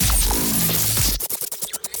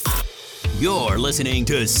You're listening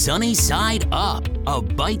to Sunny Side Up, a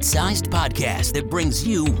bite-sized podcast that brings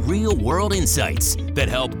you real-world insights that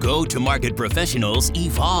help go-to-market professionals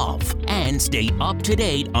evolve and stay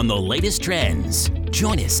up-to-date on the latest trends.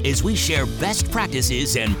 Join us as we share best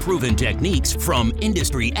practices and proven techniques from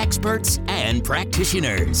industry experts and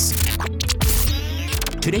practitioners.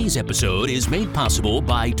 Today's episode is made possible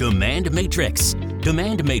by Demand Matrix.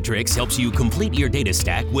 Demand Matrix helps you complete your data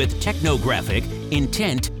stack with technographic,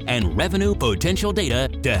 intent, and revenue potential data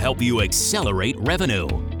to help you accelerate revenue.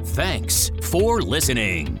 Thanks for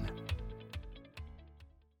listening.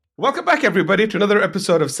 Welcome back, everybody, to another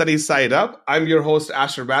episode of Sunny Side Up. I'm your host,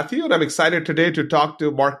 Asher Matthew, and I'm excited today to talk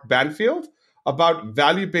to Mark Banfield about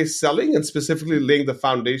value-based selling and specifically laying the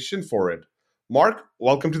foundation for it. Mark,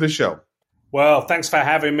 welcome to the show. Well, thanks for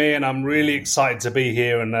having me, and I'm really excited to be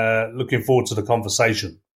here and looking forward to the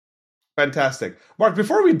conversation. Fantastic. Mark,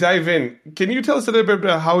 before we dive in, can you tell us a little bit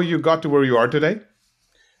about how you got to where you are today?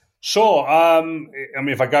 Sure.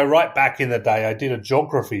 If I go right back in the day, I did a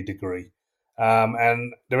geography degree.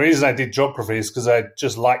 And the reason I did geography is because I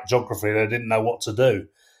just liked geography and I didn't know what to do.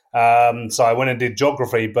 So I went and did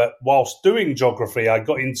geography. But whilst doing geography, I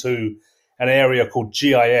got into an area called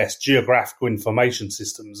GIS, Geographical Information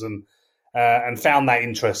Systems, and found that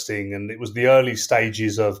interesting. And it was the early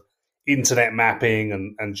stages of internet mapping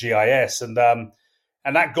and GIS. And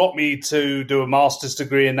that got me to do a master's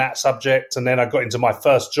degree in that subject. And then I got into my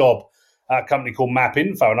first job at a company called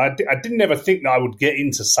MapInfo. And I didn't ever think that I would get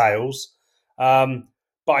into sales. But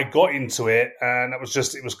I got into it, and it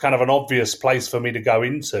was kind of an obvious place for me to go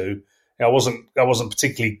into. I wasn't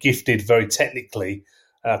particularly gifted very technically.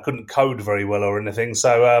 I couldn't code very well or anything.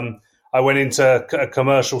 So I went into a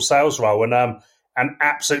commercial sales role and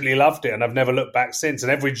absolutely loved it. And I've never looked back since.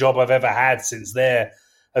 And every job I've ever had since there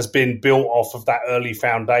has been built off of that early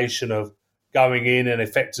foundation of going in and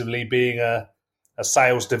effectively being a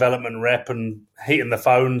sales development rep and hitting the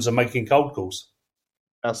phones and making cold calls.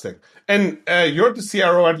 Fantastic. And you're the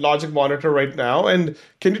CRO at LogicMonitor right now. And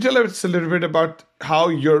can you tell us a little bit about how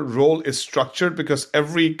your role is structured? Because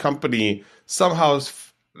every company somehow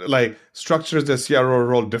structures their CRO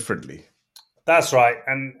role differently. That's right.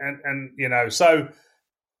 And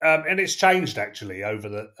it's changed actually over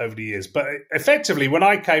the years. But effectively, when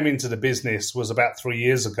I came into the business was about 3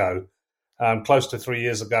 years ago, close to 3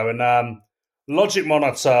 years ago. And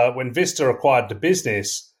LogicMonitor, when Vista acquired the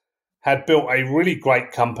business, had built a really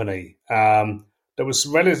great company that was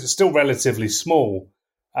still relatively small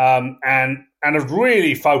and had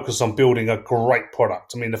really focused on building a great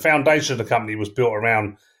product. I mean, the foundation of the company was built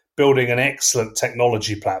around building an excellent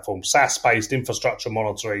technology platform, SaaS-based infrastructure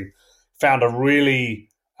monitoring, found a really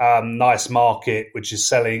nice market, which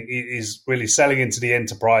is really selling into the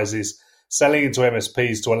enterprises, selling into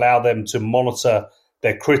MSPs to allow them to monitor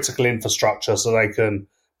their critical infrastructure so they can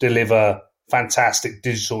deliver fantastic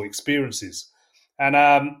digital experiences. And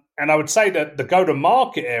I would say that the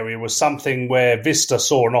go-to-market area was something where Vista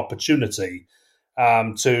saw an opportunity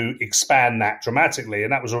to expand that dramatically.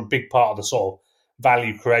 And that was a big part of the sort of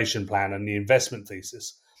value creation plan and the investment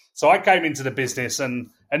thesis. So I came into the business, and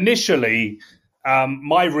initially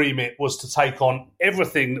my remit was to take on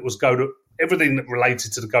everything that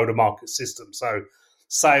related to the go-to-market system. So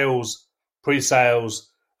sales,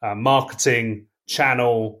 pre-sales, marketing,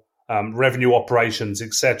 channel, revenue operations,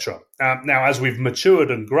 etc. Now, as we've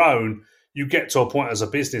matured and grown, you get to a point as a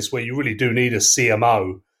business where you really do need a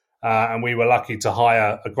CMO. And we were lucky to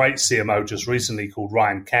hire a great CMO just recently called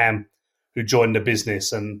Ryan Cam, who joined the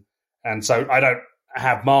business. And so I don't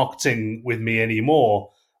have marketing with me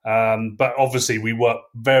anymore. But obviously we work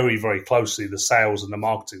very, very closely, the sales and the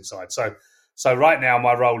marketing side. So right now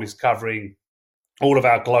my role is covering all of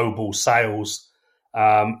our global sales,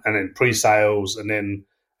 and then pre-sales, and then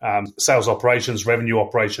sales operations, revenue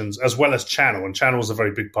operations, as well as channel. And channel is a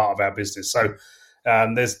very big part of our business. So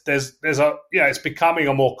it's becoming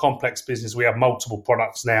a more complex business. We have multiple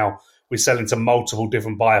products now. We sell into multiple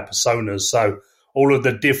different buyer personas. So all of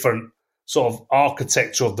the different sort of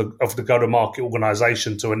architecture of the go-to-market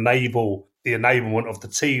organization to enable the enablement of the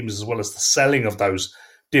teams, as well as the selling of those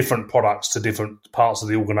different products to different parts of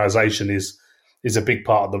the organization is a big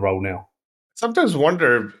part of the role now. Sometimes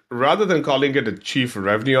wonder, rather than calling it a chief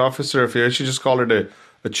revenue officer, if you should just call it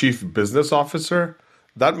a chief business officer,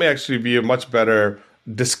 that may actually be a much better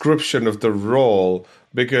description of the role,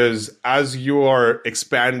 because as you are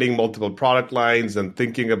expanding multiple product lines and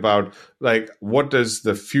thinking about what does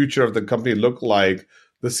the future of the company look like,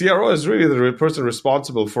 the CRO is really the person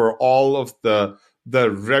responsible for all of the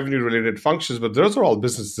revenue related functions, but those are all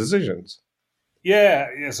business decisions. Yeah,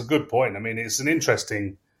 it's a good point. I mean, it's an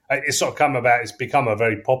interesting it's sort of come about. It's become a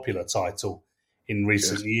very popular title in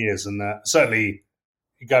recent years, and certainly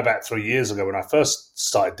you go back 3 years ago when I first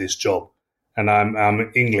started this job, and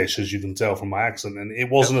I'm English, as you can tell from my accent, and it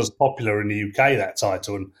wasn't as popular in the UK, that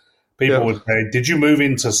title, and people would say, "Did you move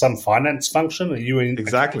into some finance function? Are you in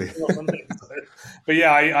exactly?" But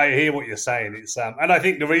yeah, I hear what you're saying. It's and I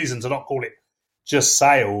think the reason to not call it just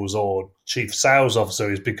sales or chief sales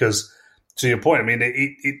officer is because, to your point, I mean,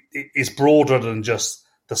 it's broader than just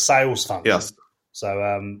the sales function. Yes.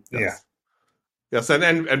 So Yes,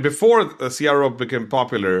 and before the CRO became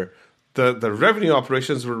popular, the revenue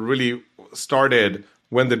operations were really started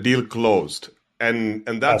when the deal closed. And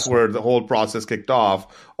that's where the whole process kicked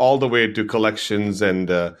off, all the way to collections and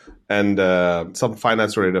some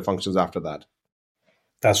finance-related functions after that.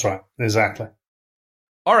 That's right. Exactly.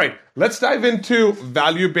 All right. Let's dive into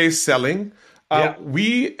value-based selling.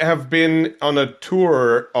 We have been on a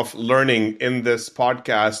tour of learning in this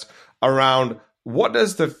podcast around what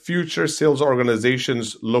does the future sales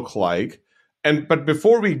organizations look like. But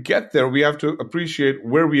before we get there, we have to appreciate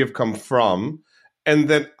where we have come from, and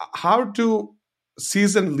then how do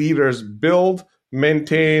seasoned leaders build,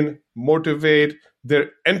 maintain, motivate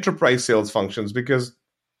their enterprise sales functions. Because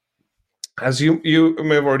as you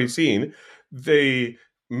may have already seen, the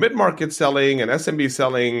mid-market selling and SMB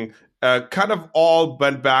selling kind of all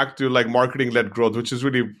went back to like marketing-led growth, which is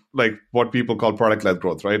really like what people call product-led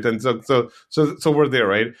growth, right? And so we're there,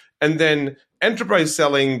 right? And then enterprise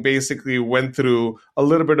selling basically went through a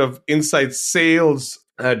little bit of inside sales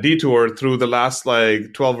detour through the last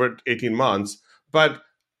like 12 or 18 months. But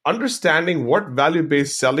understanding what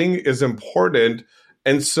value-based selling is important.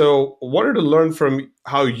 And so wanted to learn from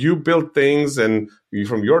how you build things and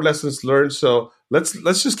from your lessons learned. So let's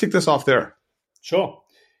just kick this off there. Sure.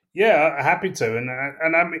 Yeah, happy to. And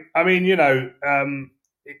I mean, you know,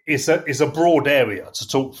 it's a broad area to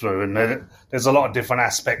talk through, and there's a lot of different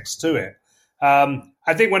aspects to it.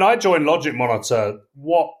 I think when I joined Logic Monitor,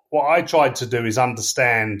 what I tried to do is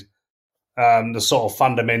understand the sort of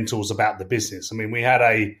fundamentals about the business. I mean, we had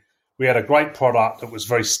a great product that was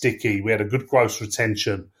very sticky. We had a good gross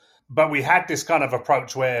retention, but we had this kind of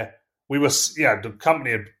approach where we were, the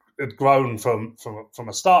company had grown from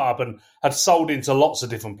a startup and had sold into lots of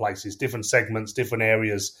different places, different segments, different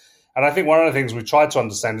areas. And I think one of the things we tried to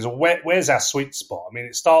understand is where's our sweet spot? I mean,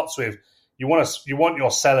 it starts with you want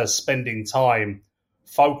your sellers spending time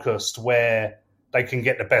focused where they can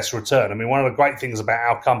get the best return. I mean, one of the great things about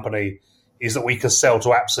our company is that we can sell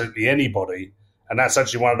to absolutely anybody. And that's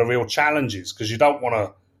actually one of the real challenges, because you don't want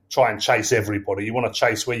to try and chase everybody. You want to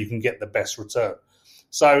chase where you can get the best return.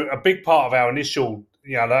 So a big part of our initial,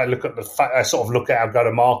 I sort of look at our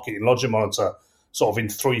go-to-market in Logic Monitor sort of in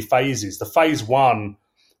 3 phases. The phase 1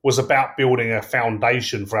 was about building a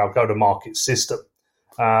foundation for our go-to-market system.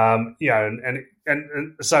 And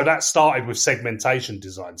so that started with segmentation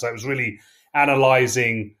design. So it was really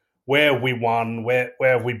analyzing where we won, where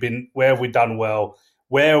have we been, where have we done well,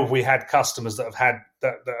 where have we had customers that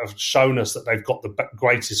have shown us that they've got the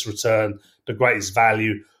greatest return, the greatest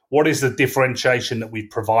value. What is the differentiation that we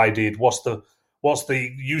provided? What's the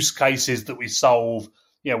use cases that we solve?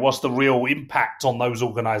 What's the real impact on those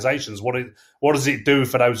organizations? What does it do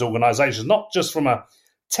for those organizations? Not just from a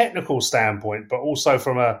technical standpoint, but also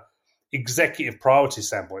from a executive priority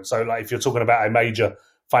standpoint. So like if you're talking about a major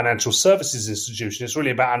financial services institution, it's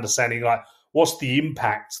really about understanding like what's the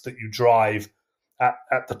impact that you drive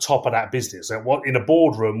at the top of that business. And what in a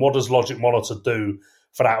boardroom, what does Logic Monitor do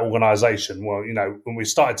for that organization? Well, when we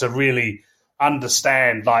started to really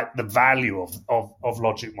understand like the value of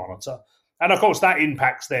Logic Monitor. And of course that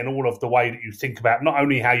impacts then all of the way that you think about not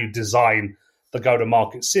only how you design the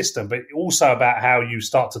go-to-market system, but also about how you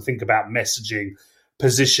start to think about messaging,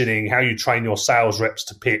 positioning, how you train your sales reps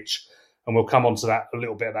to pitch. And we'll come on to that a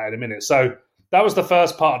little bit of that in a minute. So that was the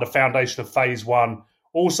first part of the foundation of phase 1.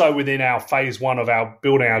 Also within our phase 1 of our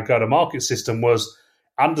building our go-to-market system was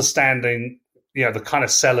understanding, the kind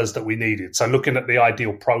of sellers that we needed. So looking at the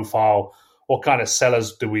ideal profile, what kind of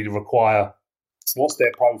sellers do we require? What's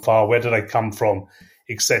their profile? Where do they come from?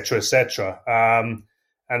 Et cetera, et cetera.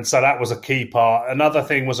 And so that was a key part. Another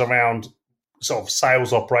thing was around sort of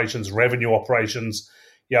sales operations, revenue operations.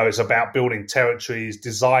 It's about building territories,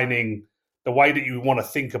 designing the way that you want to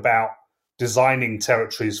think about designing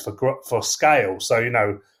territories for scale. So,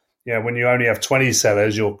 when you only have 20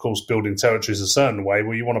 sellers, you're, of course, building territories a certain way.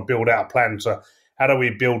 Well, you want to build out a plan to how do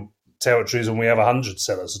we build territories when we have 100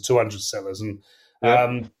 sellers or 200 sellers? And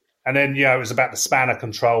then, it was about the spanner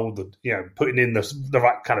control, putting in the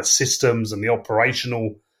right kind of systems and the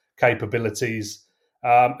operational capabilities.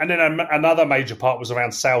 And then another major part was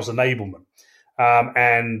around sales enablement.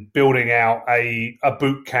 and building out a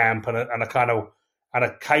boot camp and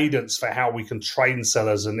a cadence for how we can train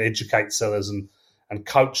sellers and educate sellers and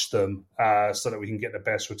coach them so that we can get the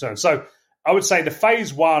best return. So I would say the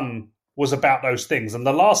phase one was about those things. And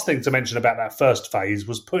the last thing to mention about that first phase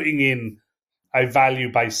was putting in a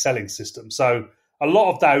value-based selling system. So a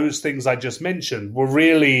lot of those things I just mentioned were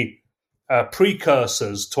really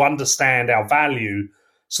precursors to understand our value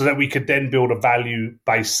so that we could then build a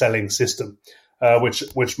value-based selling system,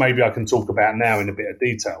 which maybe I can talk about now in a bit of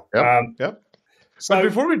detail. Yep. So but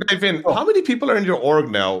before we dive in, how many people are in your org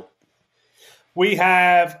now? We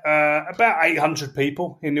have about 800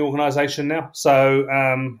 people in the organization now. So,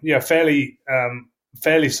 fairly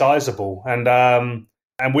sizable.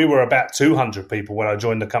 And we were about 200 people when I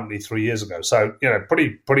joined the company 3 years ago. So,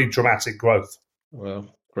 pretty dramatic growth. Well,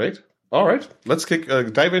 great. All right. Let's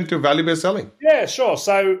dive into value-based selling. Yeah, sure.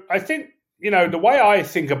 So I think, the way I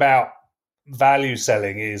think about value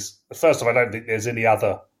selling is, first of all, I don't think there's any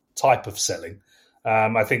other type of selling.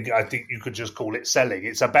 I think you could just call it selling.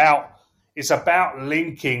 It's about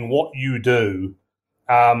linking what you do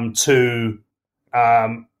to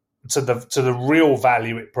the real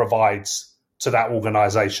value it provides to that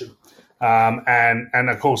organization, and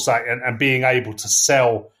of course, and being able to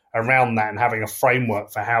sell around that and having a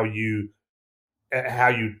framework for how you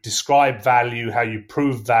describe value, how you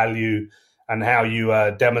prove value, and how you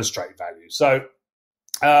demonstrate value. So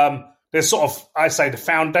there's sort of, I say, the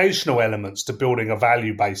foundational elements to building a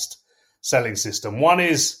value-based selling system. One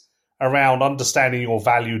is around understanding your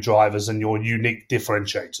value drivers and your unique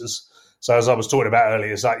differentiators. So as I was talking about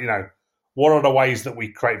earlier, it's like, what are the ways that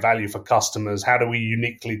we create value for customers? How do we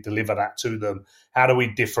uniquely deliver that to them? How do we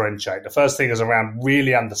differentiate? The first thing is around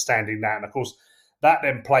really understanding that. And of course, that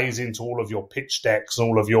then plays into all of your pitch decks,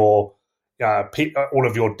 all of your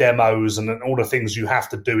demos, and all the things you have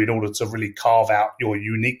to do in order to really carve out your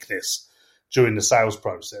uniqueness during the sales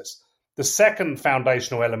process. The second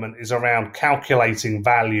foundational element is around calculating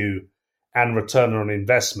value and return on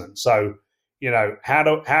investment. So,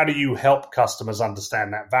 how do you help customers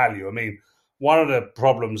understand that value? I mean, one of the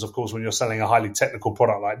problems, of course, when you're selling a highly technical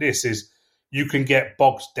product like this is you can get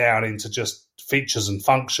bogged down into just features and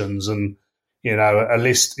functions and, a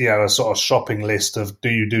list, a sort of shopping list of do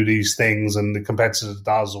you do these things and the competitor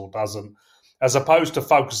does or doesn't, as opposed to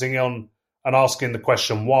focusing on and asking the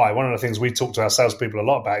question why. One of the things we talk to our salespeople a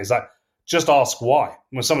lot about is like, just ask why.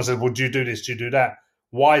 When someone says, well, do you do this, do you do that?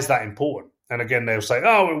 Why is that important? And again, they'll say,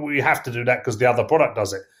 oh, we have to do that because the other product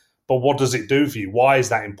does it. But what does it do for you? Why is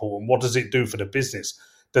that important? What does it do for the business?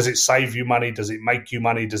 Does it save you money? Does it make you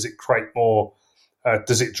money? Does it create more?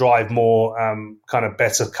 Does it drive more kind of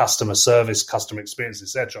better customer service, customer experience,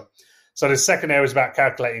 etc.? So the second area is about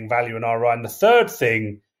calculating value and ROI. And the third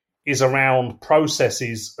thing is around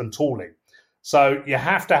processes and tooling. So you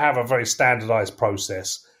have to have a very standardized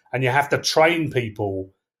process and you have to train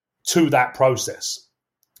people to that process.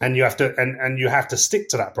 And you have to stick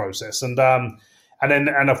to that process, and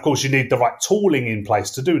of course you need the right tooling in place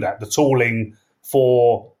to do that. The tooling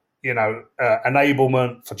for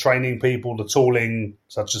enablement, for training people, the tooling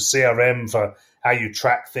such as CRM for how you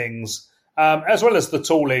track things, as well as the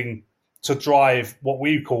tooling to drive what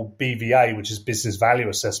we call BVA, which is business value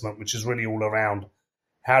assessment, which is really all around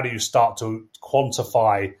how do you start to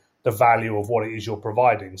quantify the value of what it is you're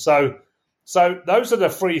providing. So those are the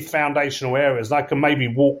three foundational areas, and I can maybe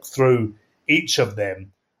walk through each of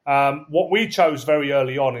them. What we chose very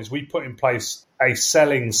early on is we put in place a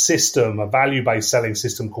selling system, a value-based selling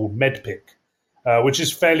system called MEDDPICC, which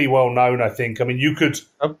is fairly well known, I think. I mean, you could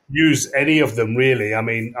use any of them, really. I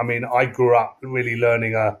mean, I grew up really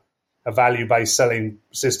learning a value-based selling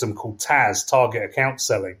system called TAS, Target Account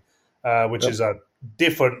Selling, which is a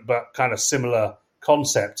different but kind of similar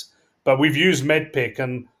concept. But we've used MEDDPICC,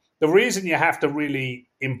 and the reason you have to really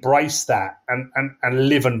embrace that and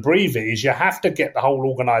live and breathe it is you have to get the whole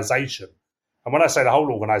organization. And when I say the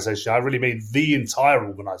whole organization, I really mean the entire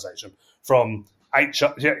organization, from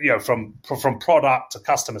HR, from product to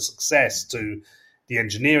customer success to the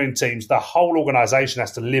engineering teams. The whole organization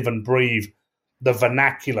has to live and breathe the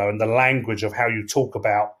vernacular and the language of how you talk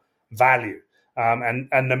about value.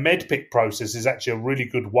 And the MEDDPICC process is actually a really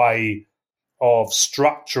good way of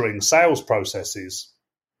structuring sales processes.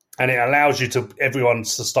 And it allows everyone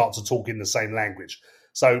to start to talk in the same language.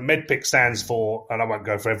 So MEDDPICC stands for, and I won't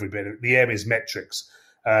go for every bit, the M is metrics,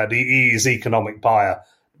 the E is economic buyer,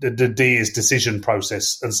 the D is decision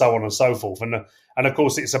process, and so on and so forth. And of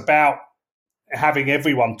course, it's about having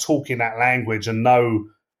everyone talk in that language and know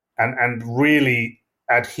and really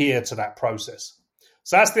adhere to that process.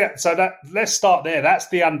 So let's start there. That's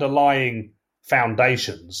the underlying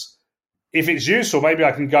foundations. if it's useful, maybe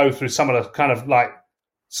I can go through some of the kind of like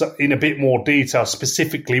in a bit more detail,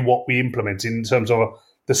 specifically what we implement in terms of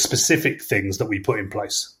the specific things that we put in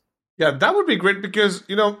place. Yeah, that would be great because,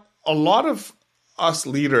 a lot of us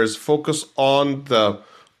leaders focus on the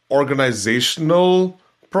organizational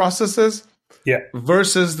processes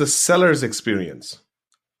versus the seller's experience.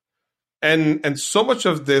 And so much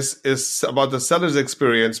of this is about the seller's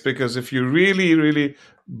experience, because if you really, really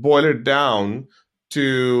boil it down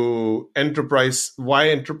to why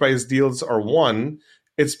enterprise deals are won,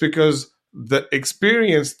 it's because the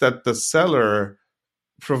experience that the seller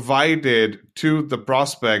provided to the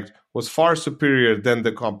prospect was far superior than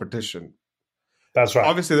the competition. That's right.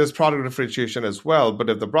 Obviously, there's product differentiation as well, but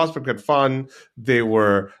if the prospect had fun, there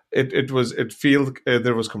was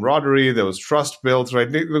camaraderie, there was trust built, right?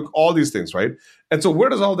 All these things, right? And so where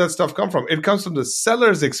does all that stuff come from? It comes from the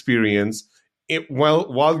seller's experience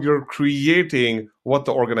while you're creating what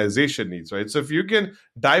the organization needs, right? So if you can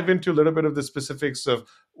dive into a little bit of the specifics of,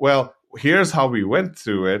 well, here's how we went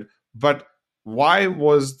through it, but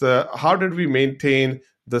how did we maintain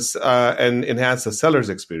this and enhance the seller's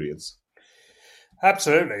experience?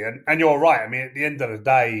 Absolutely, and you're right. I mean, at the end of the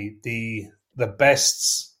day, the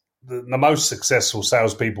most successful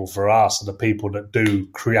salespeople for us are the people that do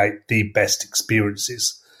create the best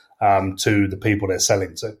experiences to the people they're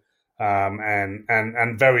selling to,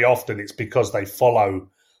 and very often it's because they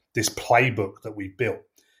follow this playbook that we've built.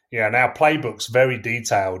 And our playbook's very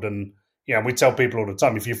detailed, and we tell people all the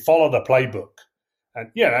time, if you follow the playbook,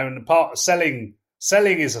 and and part of selling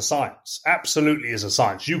is a science. Absolutely is a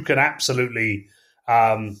science. You can absolutely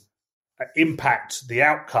impact the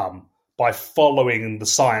outcome by following the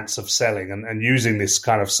science of selling and using this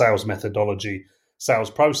kind of sales methodology, sales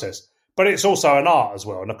process. But it's also an art as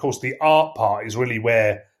well. And of course, the art part is really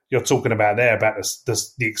where you're talking about there, about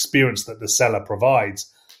the experience that the seller provides.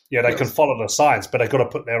 They can follow the science, but they've got to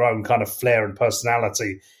put their own kind of flair and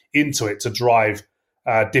personality into it to drive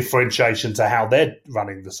differentiation to how they're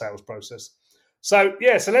running the sales process. So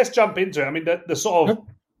let's jump into it. I mean, the sort of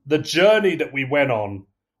the journey that we went on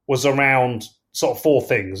was around sort of four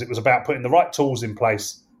things. It was about putting the right tools in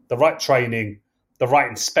place, the right training, the right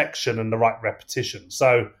inspection, and the right repetition.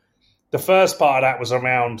 So the first part of that was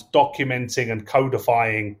around documenting and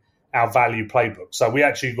codifying our value playbook. So we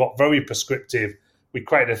actually got very prescriptive. We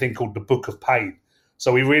created a thing called the Book of Pain.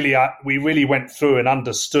 So we really went through and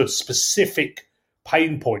understood specific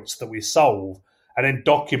pain points that we solve, and then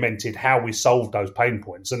documented how we solved those pain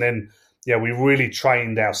points. And then we really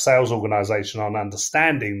trained our sales organization on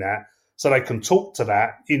understanding that, so they can talk to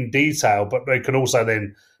that in detail, but they can also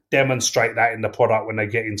then demonstrate that in the product when they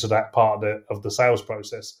get into that part of the sales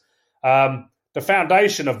process. The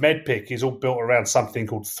foundation of MEDDPICC is all built around something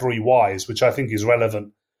called 3 Whys, which I think is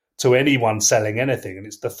relevant to anyone selling anything. And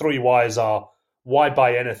it's the 3 Whys are: why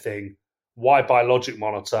buy anything, why buy Logic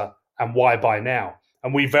Monitor, and why buy now?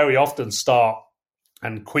 And we very often start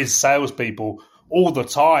and quiz salespeople all the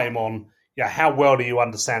time on how well do you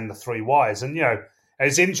understand the 3 Whys? And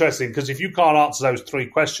it's interesting because if you can't answer those 3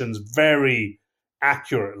 questions very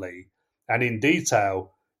accurately and in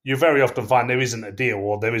detail, you very often find there isn't a deal,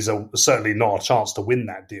 or there is certainly not a chance to win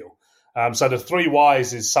that deal. So the 3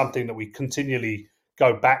 Whys is something that we continually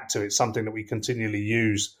go back to. It's something that we continually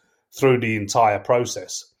use through the entire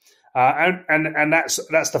process. And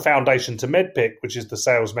that's the foundation to MEDDPICC, which is the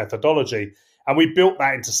sales methodology. And we built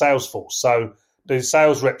that into Salesforce. So the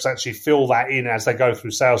sales reps actually fill that in as they go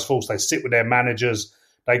through Salesforce. They sit with their managers.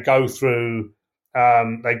 They go through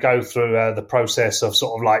the process of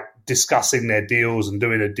sort of like discussing their deals and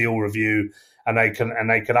doing a deal review, and they can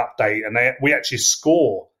update. And we actually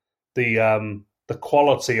score the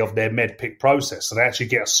quality of their MEDDPICC process. So they actually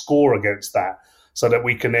get a score against that, so that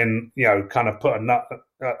we can then kind of put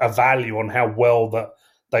a value on how well that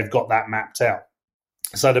they've got that mapped out.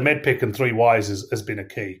 So the MEDDPICC and 3 Whys has been a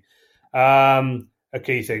key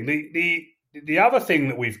thing. The other thing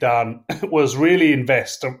that we've done was really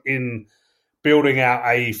invest in building out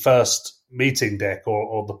a first meeting deck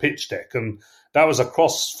or the pitch deck. And that was a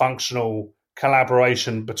cross-functional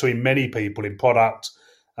collaboration between many people in product,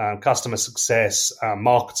 customer success,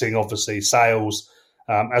 marketing, obviously, sales,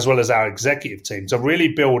 as well as our executive team, to really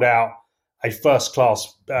build out a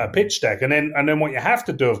first-class pitch deck. And then what you have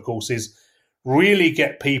to do, of course, is really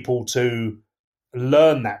get people to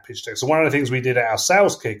learn that pitch deck. So one of the things we did at our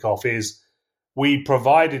sales kickoff is we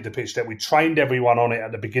provided the pitch deck. We trained everyone on it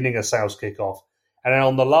at the beginning of sales kickoff. And then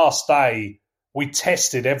on the last day, we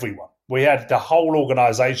tested everyone. We had the whole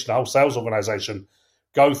organization, the whole sales organization,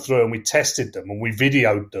 go through, and we tested them, and we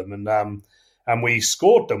videoed them, and we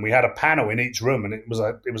scored them. We had a panel in each room, and it was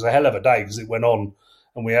a hell of a day because it went on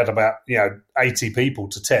and we had about 80 people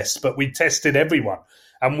to test, but we tested everyone.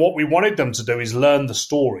 And what we wanted them to do is learn the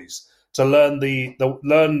stories, to learn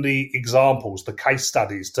the examples, the case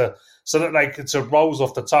studies, so that they could rolls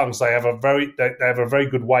off the tongue. So they have a very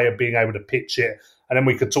good way of being able to pitch it, and then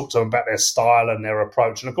we could talk to them about their style and their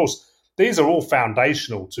approach. And of course, these are all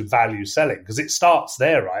foundational to value selling because it starts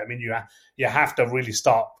there, right? I mean, you have to really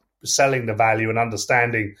start selling the value and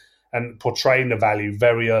understanding and portraying the value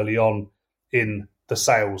very early on in the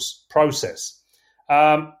sales process.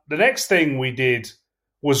 The next thing we did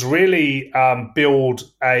was really build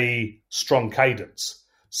a strong cadence.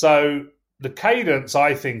 So the cadence,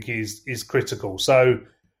 I think, is critical. So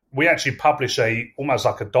we actually publish almost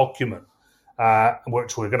like a document,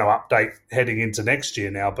 which we're going to update heading into next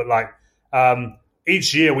year now. But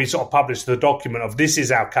each year we sort of publish the document of this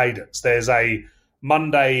is our cadence. There's a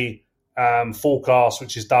Monday forecast,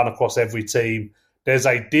 which is done across every team. There's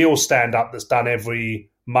a deal stand-up that's done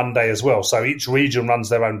every Monday as well. So each region runs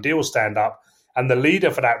their own deal stand-up, and the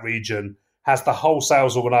leader for that region has the whole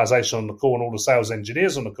sales organization on the call and all the sales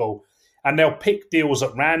engineers on the call, and they'll pick deals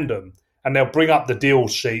at random, and they'll bring up the deal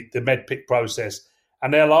sheet, the med-pick process,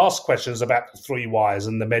 and they'll ask questions about the 3 whys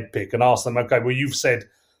and the med-pick and ask them, okay, well, you've said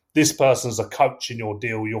this person's a coach in your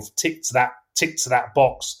deal. You've ticked that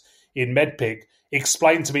box in med-pick.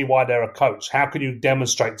 Explain to me why they're a coach. How can you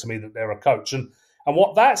demonstrate to me that they're a coach? And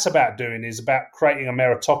what that's about doing is about creating a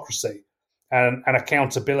meritocracy and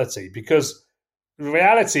accountability, because the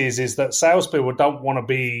reality is that salespeople don't want to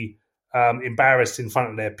be embarrassed in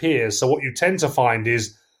front of their peers. So what you tend to find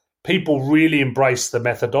is people really embrace the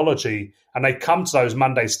methodology, and they come to those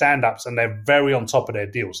Monday stand-ups and they're very on top of their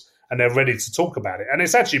deals and they're ready to talk about it. And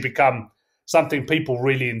it's actually become something people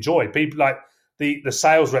really enjoy. People like the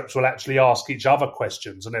sales reps will actually ask each other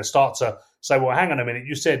questions, and they'll start to say, well, hang on a minute,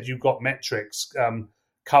 you said you've got metrics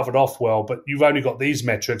covered off well, but you've only got these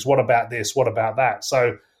metrics. What about this? What about that?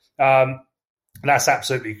 So that's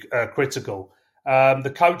absolutely critical.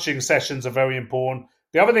 The coaching sessions are very important.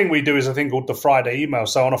 The other thing we do is a thing called the Friday email.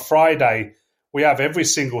 So on a Friday, we have every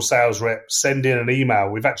single sales rep send in an email.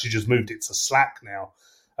 We've actually just moved it to Slack now,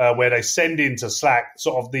 where they send into Slack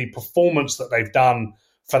sort of the performance that they've done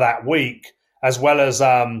for that week, as well as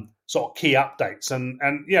sort of key updates. And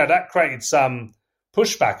that created some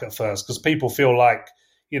pushback at first because people feel like,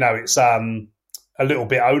 it's a little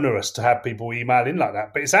bit onerous to have people email in like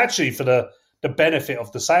that. But it's actually for the benefit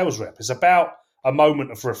of the sales rep. It's about a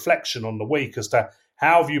moment of reflection on the week as to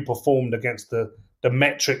how have you performed against the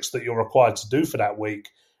metrics that you're required to do for that week,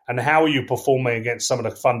 and how are you performing against some of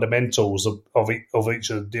the fundamentals of each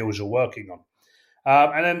of the deals you're working on.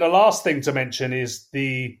 And then the last thing to mention is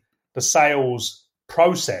the sales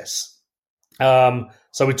process.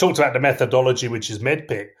 So we talked about the methodology, which is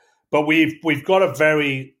MEDPICK, but we've got a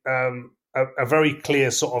very clear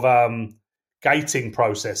sort of gating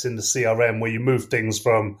process in the CRM where you move things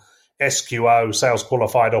from SQO, sales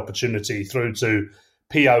qualified opportunity, through to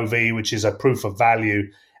POV, which is a proof of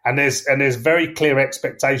value. And there's very clear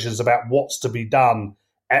expectations about what's to be done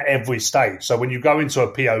at every stage. So when you go into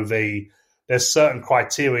a POV, there's certain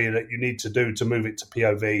criteria that you need to do to move it to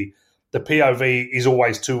POV. The POV is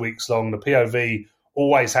always 2 weeks long. The POV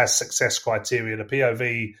always has success criteria. The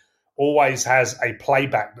POV always has a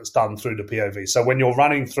playback that's done through the POV. So when you're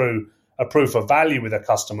running through a proof of value with a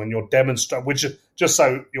customer and you're demonstrating, which, just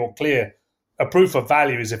so you're clear, a proof of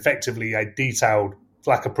value is effectively a detailed,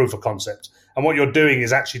 like a proof of concept. And what you're doing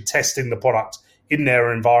is actually testing the product in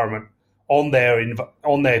their environment, on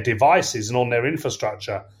their devices and on their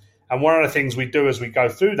infrastructure. And one of the things we do as we go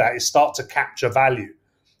through that is start to capture value.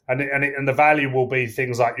 And the value will be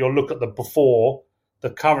things like you'll look at the before, the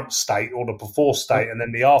current state or the before state, and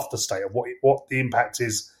then the after state of what the impact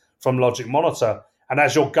is from Logic Monitor. And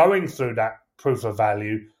as you're going through that proof of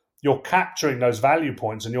value, you're capturing those value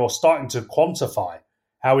points and you're starting to quantify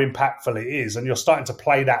how impactful it is. And you're starting to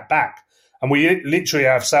play that back. And we literally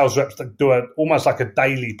have sales reps that do almost like a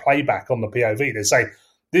daily playback on the POV. They say,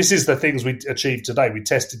 this is the things we achieved today. We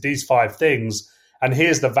tested these 5 things, and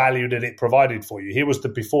here's the value that it provided for you. Here was the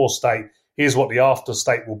before state. Here's what the after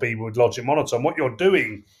state will be with Logic Monitor. And what you're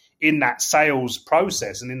doing in that sales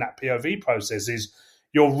process and in that POV process is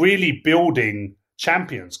you're really building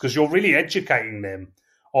champions, because you're really educating them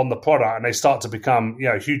on the product, and they start to become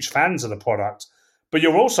huge fans of the product. But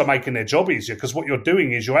you're also making their job easier, because what you're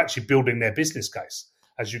doing is you're actually building their business case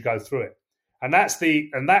as you go through it. And that's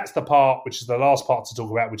the part, which is the last part to talk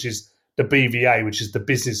about, which is the BVA, which is the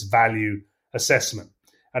business value assessment.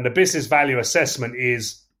 And the business value assessment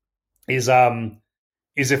is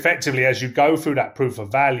effectively, as you go through that proof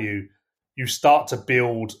of value, you start to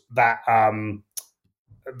build that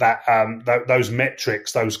those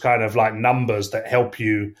metrics, those kind of like numbers that help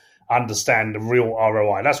you understand the real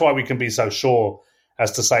ROI. That's why we can be so sure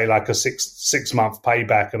as to say like a six month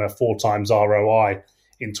payback and a 4 times ROI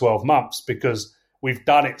in 12 months, because we've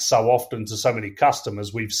done it so often to so many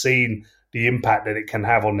customers. We've seen the impact that it can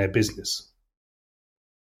have on their business.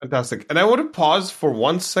 Fantastic. And I want to pause for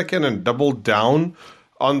 1 second and double down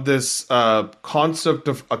on this concept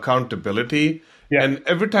of accountability. Yeah. And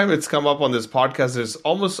every time it's come up on this podcast, there's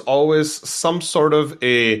almost always some sort of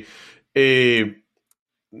a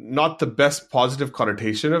not the best positive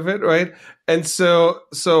connotation of it, right? And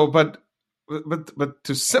but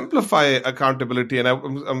to simplify accountability, and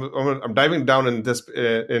I'm diving down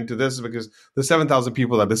into this because there's 7,000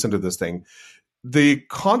 people that listen to this thing. The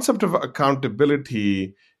concept of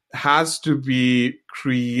accountability has to be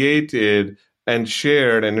created and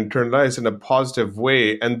shared and internalized in a positive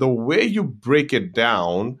way. And the way you break it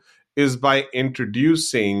down is by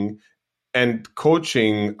introducing and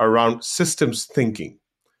coaching around systems thinking.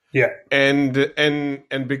 Yeah. And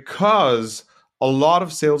because a lot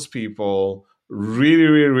of salespeople really,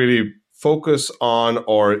 really, really focus on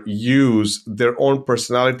or use their own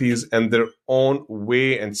personalities and their own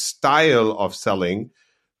way and style of selling,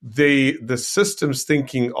 the systems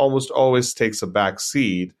thinking almost always takes a back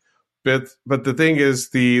seat. But the thing is,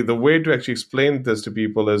 the way to actually explain this to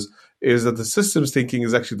people is that the systems thinking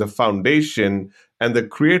is actually the foundation, and the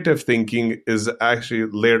creative thinking is actually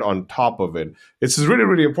layered on top of it. It's really,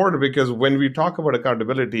 really important because when we talk about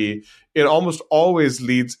accountability, it almost always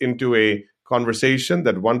leads into a conversation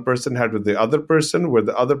that one person had with the other person, where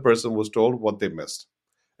the other person was told what they missed.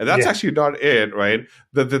 And that's actually not it, right?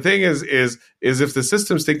 The thing is if the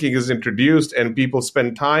systems thinking is introduced and people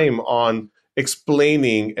spend time on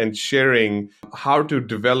explaining and sharing how to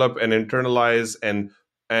develop and internalize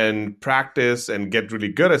and practice and get really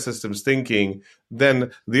good at systems thinking,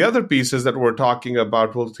 then the other pieces that we're talking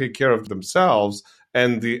about will take care of themselves.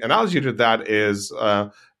 And the analogy to that is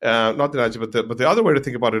not the analogy, but the other way to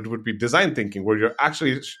think about it would be design thinking, where you're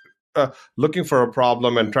actually looking for a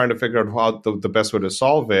problem and trying to figure out how the best way to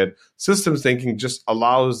solve it. Systems thinking just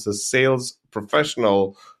allows the sales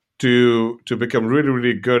professional to become really,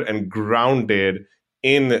 really good and grounded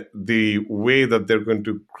in the way that they're going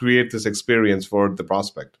to create this experience for the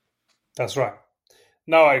prospect. That's right.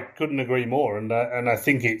 No, I couldn't agree more. And I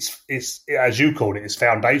think it's as you called it, it's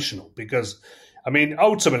foundational, because, I mean,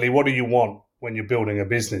 ultimately, what do you want when you're building a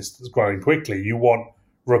business that's growing quickly? You want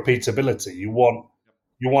repeatability. You want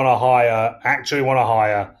to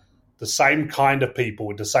hire the same kind of people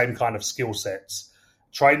with the same kind of skill sets,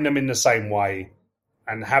 train them in the same way,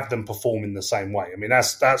 and have them perform in the same way. I mean,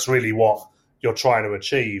 that's really what you're trying to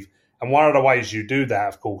achieve. And one of the ways you do that,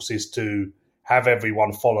 of course, is to have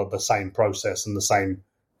everyone follow the same process and the same,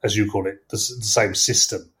 as you call it, the same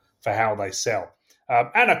system for how they sell.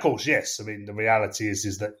 And of course, yes, I mean, the reality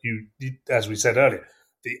is that you, as we said earlier,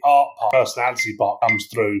 the art part, personality part comes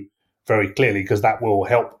through very clearly, because that will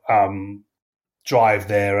help drive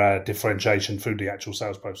their differentiation through the actual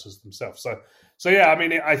sales process themselves. So yeah, I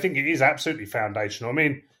mean, I think it is absolutely foundational. I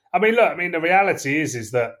mean, look, the reality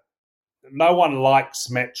is that no one likes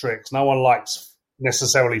metrics. No one likes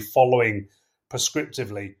necessarily following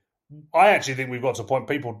prescriptively. I actually think we've got to a point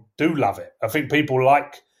people do love it. I think people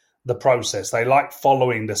like the process. They like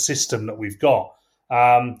following the system that we've got.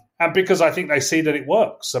 And because I think they see that it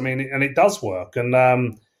works. I mean, and it does work. And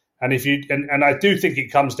if you, and I do think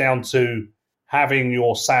it comes down to having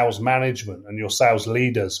your sales management and your sales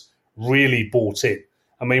leaders really bought in.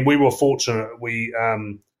 I mean, we were fortunate. We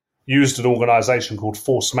used an organization called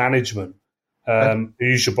Force Management, who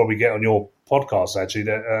you should probably get on your podcast, actually.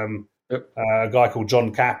 A guy called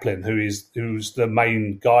John Kaplan, who's the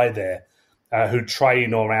main guy there, who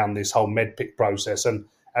train around this whole MedPick process. And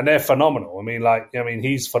they're phenomenal. I mean,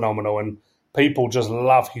 he's phenomenal, and people just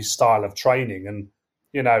love his style of training. And,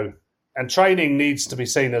 you know, and training needs to be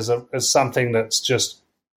seen as something that's just,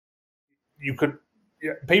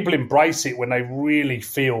 people embrace it when they really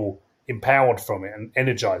feel empowered from it and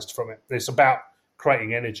energized from it. It's about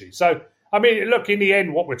creating energy. So, I mean, look, in the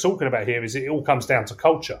end, what we're talking about here is it all comes down to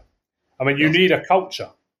culture. I mean, you need a culture.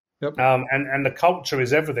 Yep. And the culture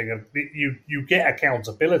is everything. And you get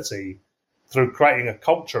accountability through creating a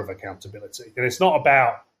culture of accountability. And it's not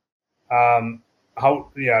about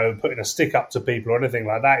putting a stick up to people or anything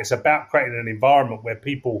like that. It's about creating an environment where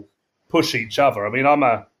people push each other. I mean, I'm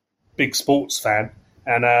a big sports fan,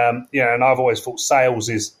 and and I've always thought sales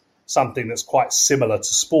is something that's quite similar to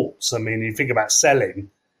sports. I mean, you think about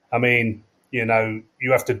selling. I mean, you know,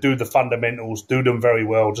 you have to do the fundamentals, do them very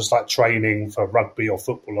well, just like training for rugby or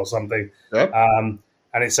football or something. Yep.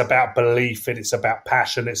 and it's about belief, and it's about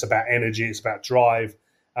passion, it's about energy, it's about drive.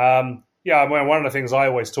 One of the things I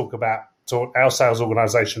always talk about to our sales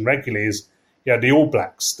organisation regularly is, the All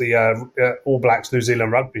Blacks, All Blacks New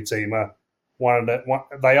Zealand rugby team are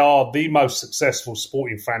they are the most successful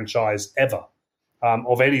sporting franchise ever,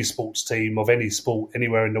 of any sports team, of any sport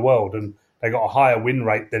anywhere in the world, and they got a higher win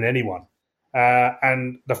rate than anyone.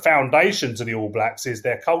 And the foundation to the All Blacks is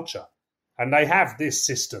their culture. And they have this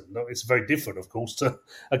system. It's very different, of course, to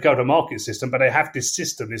a go-to-market system, but they have this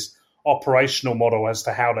system, this operational model as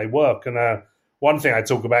to how they work. And one thing I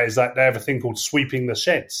talk about is that they have a thing called sweeping the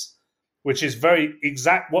sheds, which is very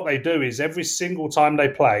exact. What they do is every single time they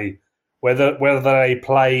play, whether they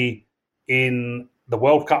play in the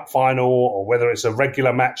World Cup final or whether it's a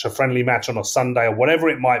regular match, a friendly match on a Sunday or whatever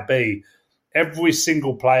it might be, every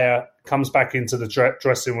single player comes back into the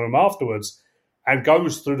dressing room afterwards and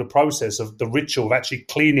goes through the process of the ritual of actually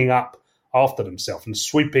cleaning up after themselves and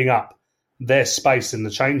sweeping up their space in the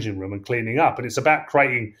changing room and cleaning up. And it's about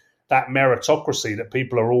creating that meritocracy that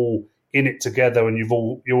people are all in it together and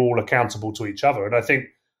you're all accountable to each other. And I think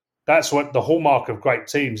that's what the hallmark of great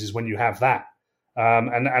teams is, when you have that.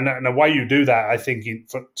 And the way you do that, I think,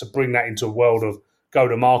 to bring that into a world of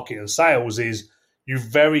go-to-market and sales, is you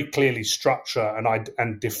very clearly structure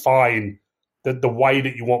and define the way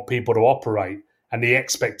that you want people to operate and the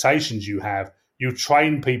expectations you have. You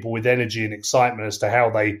train people with energy and excitement as to how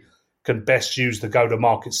they can best use the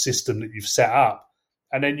go-to-market system that you've set up.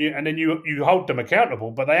 And then you hold them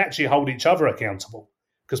accountable, but they actually hold each other accountable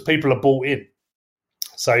because people are bought in.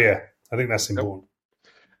 So, I think that's important.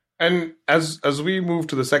 And as we move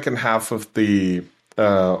to the second half of the,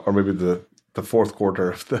 or maybe the fourth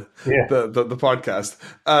quarter of the podcast,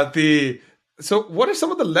 so what are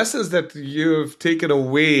some of the lessons that you've taken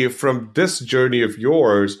away from this journey of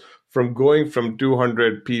yours, from going from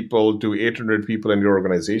 200 people to 800 people in your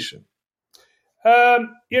organization?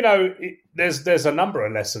 There's a number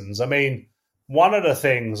of lessons. I mean, one of the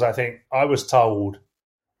things I think I was told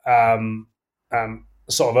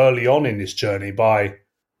sort of early on in this journey by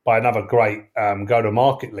another great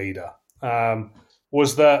go-to-market leader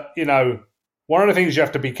was that, one of the things you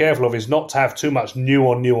have to be careful of is not to have too much new.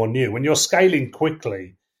 When you're scaling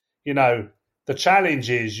quickly, the challenge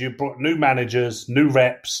is you brought new managers, new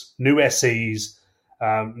reps, new SEs,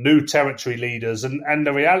 new territory leaders. And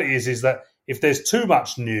the reality is that if there's too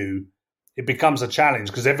much new, it becomes a challenge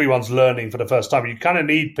because everyone's learning for the first time. You kind of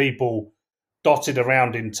need people dotted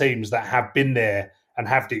around in teams that have been there and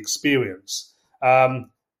have the experience. And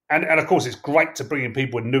of course, it's great to bring in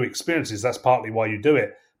people with new experiences. That's partly why you do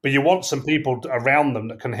it. But you want some people around them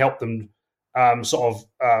that can help them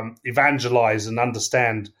evangelize and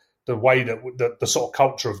understand the way that the sort of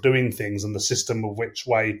culture of doing things and the system of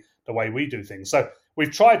the way we do things. So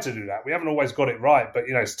we've tried to do that. We haven't always got it right, but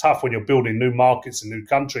it's tough when you're building new markets and new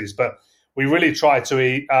countries. But we really try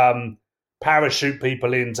to parachute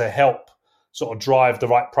people in to help sort of drive the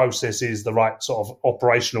right processes, the right sort of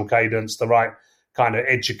operational cadence, the right kind of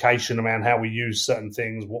education around how we use certain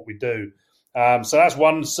things, what we do. So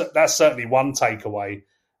that's certainly one takeaway.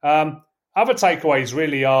 Other takeaways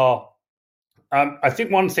really are, I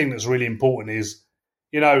think one thing that's really important is,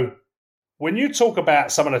 when you talk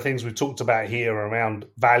about some of the things we've talked about here around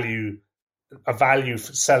a value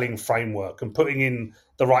selling framework and putting in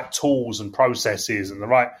the right tools and processes and the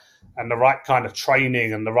right kind of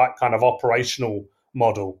training and the right kind of operational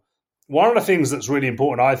model, one of the things that's really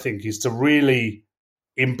important, I think, is to really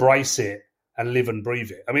embrace it and live and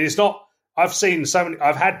breathe it. I mean, it's not.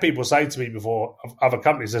 I've had people say to me before of other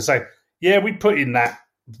companies, they say, yeah, we put in that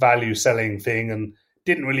value selling thing and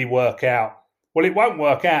didn't really work out. Well, it won't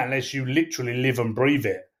work out unless you literally live and breathe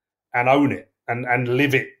it and own it and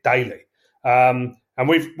live it daily. And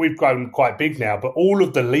we've grown quite big now, but all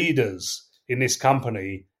of the leaders in this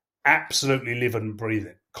company absolutely live and breathe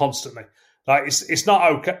it constantly. Like it's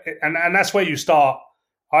not okay. And that's where you start,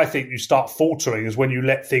 I think you start faltering, is when you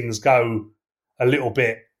let things go a little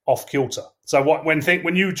bit off kilter. So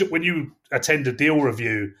when you attend a deal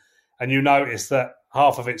review and you notice that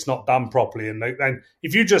half of it's not done properly, and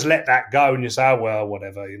if you just let that go and you say, oh, well,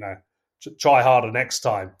 whatever, try harder next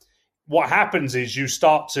time, what happens is you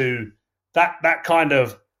start to that kind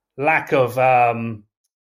of lack of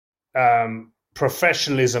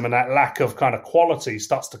professionalism and that lack of kind of quality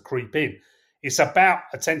starts to creep in. It's about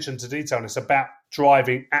attention to detail and it's about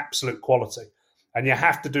driving absolute quality. And you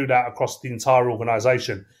have to do that across the entire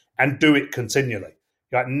organization and do it continually.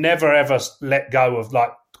 Never, ever let go of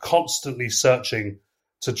constantly searching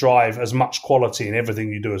to drive as much quality in everything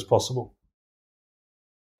you do as possible.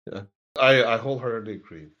 Yeah, I wholeheartedly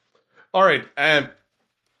agree. All right.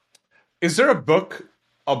 Is there a book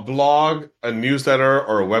a blog, a newsletter,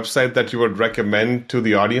 or a website that you would recommend to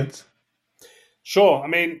the audience? Sure. I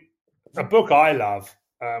mean, a book I love,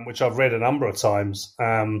 which I've read a number of times,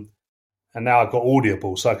 and now I've got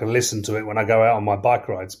Audible, so I can listen to it when I go out on my bike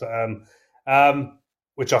rides. But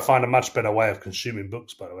which I find a much better way of consuming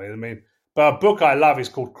books, by the way. I mean, but a book I love is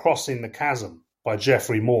called Crossing the Chasm by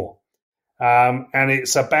Geoffrey Moore, and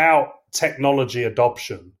it's about technology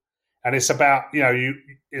adoption, and it's about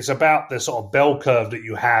it's about the sort of bell curve that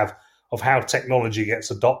you have of how technology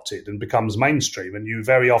gets adopted and becomes mainstream, and you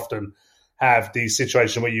very often have these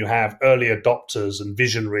situations where you have early adopters and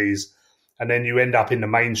visionaries, and then you end up in the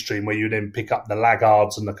mainstream where you then pick up the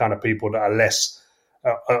laggards and the kind of people that are less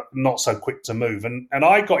not so quick to move. And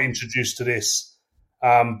I got introduced to this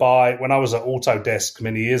by when I was at Autodesk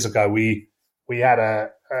many years ago. We had a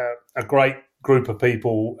great group of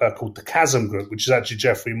people called the Chasm Group, which is actually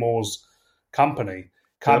Geoffrey Moore's company,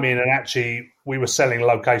 come in, and actually we were selling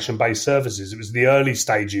location-based services. It was the early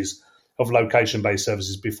stages of location-based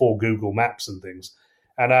services before Google Maps and things.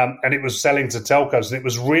 And it was selling to telcos, and it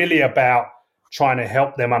was really about trying to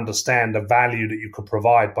help them understand the value that you could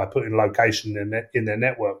provide by putting location in their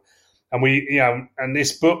network. And and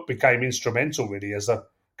this book became instrumental really as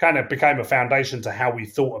became a foundation to how we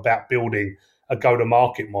thought about building a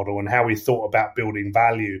go-to-market model and how we thought about building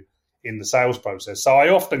value in the sales process. So I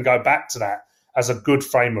often go back to that as a good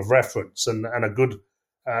frame of reference and a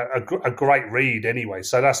great read anyway.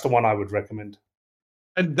 So that's the one I would recommend.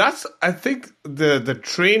 And that's, I think, the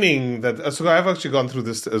training that. So I've actually gone through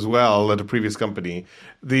this as well at a previous company.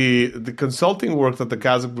 The consulting work that the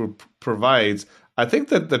Chasm Group provides. I think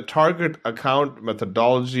that the target account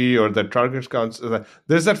methodology or the target accounts,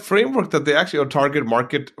 there's that framework that they actually, or target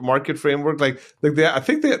market framework. I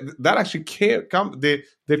think that actually can't come. They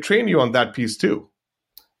train you on that piece too.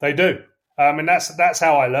 They do. And that's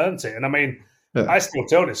how I learned it. And I mean. Yeah. I still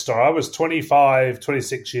tell this story. I was 25,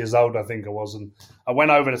 26 years old, I think I was, and I went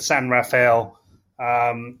over to San Rafael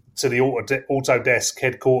to the Autodesk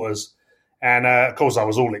headquarters, and of course I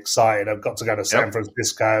was all excited. I've got to go to San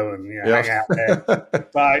Francisco and hang out there.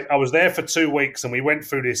 But I was there for 2 weeks, and we went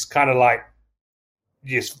through this kind of like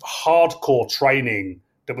this hardcore training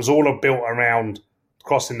that was all built around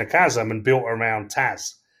Crossing the Chasm and built around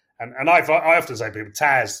TAS. And I often say to people,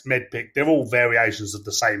 TAS, MEDDPICC, they're all variations of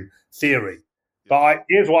the same theory. But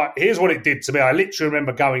here's what it did to me. I literally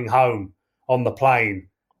remember going home on the plane,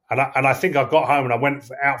 and I think I got home and I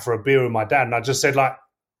went out for a beer with my dad, and I just said, like,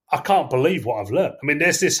 I can't believe what I've learned. I mean,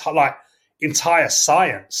 there's this like entire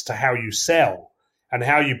science to how you sell and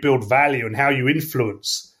how you build value and how you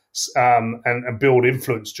influence and build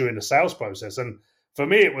influence during the sales process. And for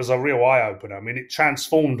me, it was a real eye opener. I mean, it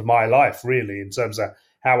transformed my life really in terms of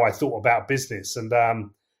how I thought about business, and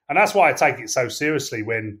that's why I take it so seriously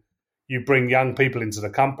when you bring young people into the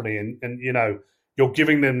company and you're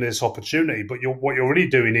giving them this opportunity, but what you're really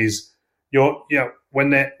doing is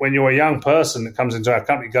when you're a young person that comes into our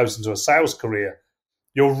company, goes into a sales career,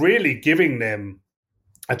 you're really giving them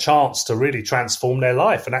a chance to really transform their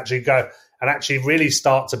life and actually really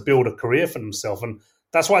start to build a career for themselves. And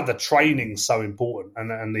that's why the training's so important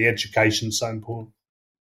and the education's so important.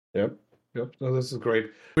 Yep. No, this is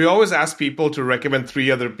great. We always ask people to recommend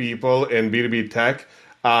 3 other people in B2B tech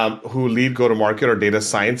who lead go-to-market or data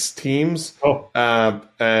science teams. And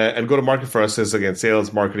go-to-market for us is, again,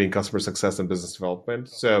 sales, marketing, customer success, and business development.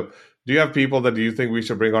 So do you have people that you think we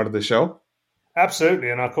should bring onto the show?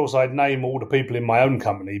 Absolutely. And, of course, I'd name all the people in my own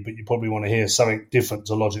company, but you probably want to hear something different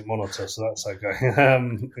to Logic Monitor, so that's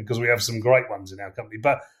okay, because we have some great ones in our company.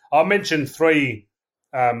 But I'll mention 3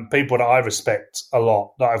 people that I respect a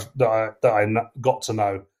lot, that I got to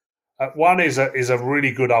know. One is a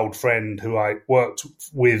really good old friend who I worked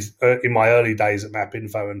with in my early days at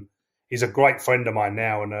MapInfo, and he's a great friend of mine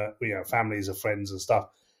now, and families are friends and stuff.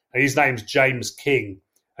 And his name's James King,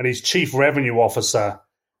 and he's Chief Revenue Officer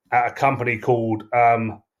at a company called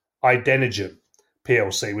Idenogen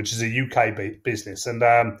PLC, which is a UK business.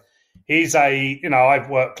 And he's I've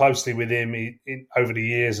worked closely with him over the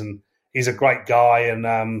years, and he's a great guy,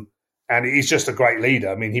 and he's just a great leader.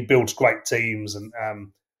 I mean, he builds great teams and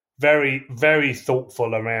very, very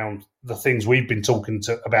thoughtful around the things we've been talking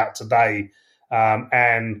about today,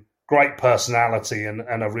 and great personality and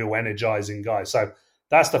a real energizing guy. So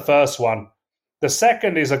that's the first one. The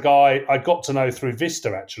second is a guy I got to know through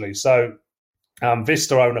Vista, actually. So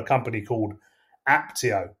Vista own a company called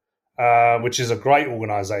Apptio, which is a great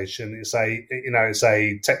organization. It's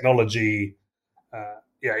a technology.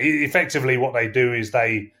 Effectively what they do is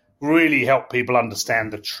they really help people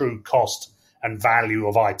understand the true cost and value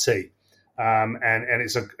of IT, and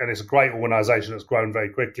it's a great organisation that's grown very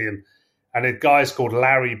quickly. And a guy's called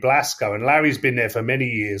Larry Blasco, and Larry's been there for many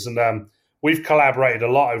years, and we've collaborated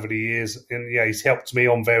a lot over the years. And he's helped me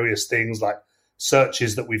on various things like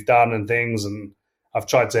searches that we've done and things, and I've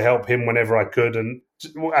tried to help him whenever I could. And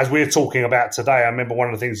as we're talking about today, I remember one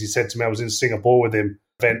of the things he said to me. I was in Singapore with him,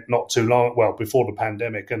 event not too long, well, before the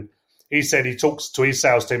pandemic, and he said he talks to his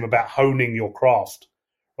sales team about honing your craft,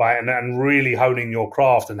 right, and really honing your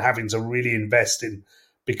craft and having to really invest in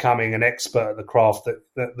becoming an expert at the craft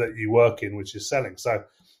that you work in, which is selling. So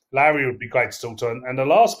Larry would be great to talk to. And the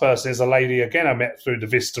last person is a lady, again, I met through the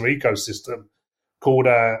Vista ecosystem, called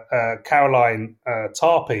Caroline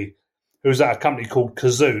Tarpey, who's at a company called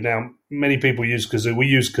Kazoo. Now, many people use Kazoo. We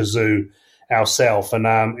use Kazoo ourselves, and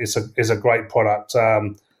it's a great product,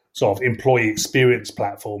 sort of employee experience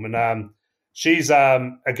platform. And she's,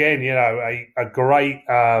 again, a great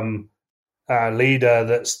leader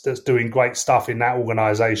that's doing great stuff in that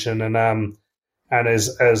organization, and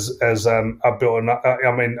as I've built,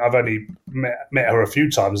 I've only met her a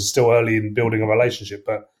few times. It's still early in building a relationship,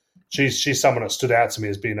 but she's someone that stood out to me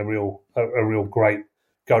as being a real great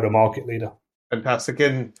go-to-market leader. Fantastic.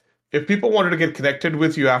 And if people wanted to get connected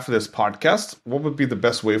with you after this podcast, what would be the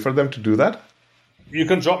best way for them to do that? You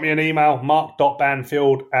can drop me an email,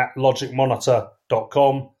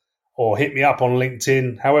 mark.banfield@logicmonitor.com, or hit me up on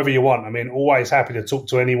LinkedIn, however you want. Always happy to talk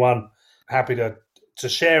to anyone, happy to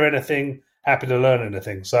share anything, happy to learn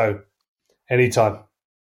anything. So anytime.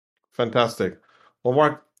 Fantastic. Well,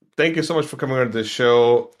 Mark, thank you so much for coming on this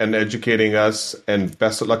show and educating us, and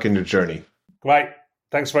best of luck in your journey. Great.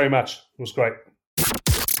 Thanks very much. It was great.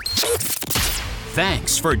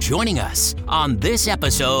 Thanks for joining us on this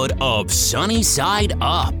episode of Sunny Side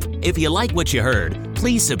Up. If you like what you heard,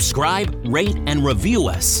 please subscribe, rate, and review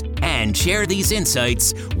us, and share these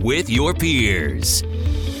insights with your peers.